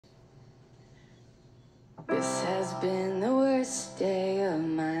This has been the worst day of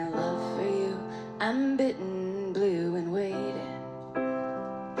my love for you. I'm bitten blue and waiting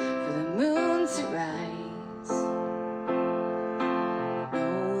for the moon to rise. No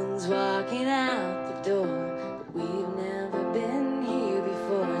one's walking out the door, but we've never been here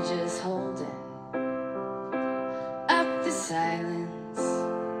before. Just holding up the silence.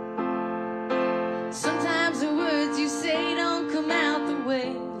 Sometimes the words you say don't come out the way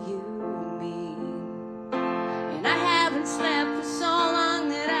you mean, and I haven't slept for so long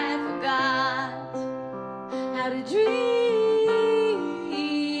that I forgot how to dream.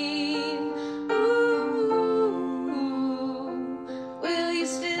 Ooh, will you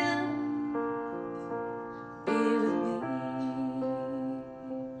still be with me?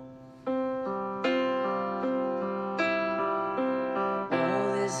 All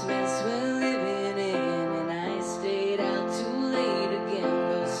this mess we're living in, and I stayed out too late again,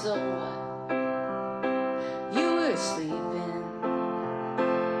 but so what? You were sleeping.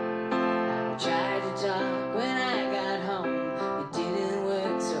 I tried to talk when I got home. It didn't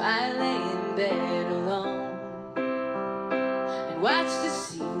work, so I lay in bed alone and watched the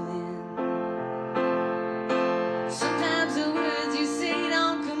sea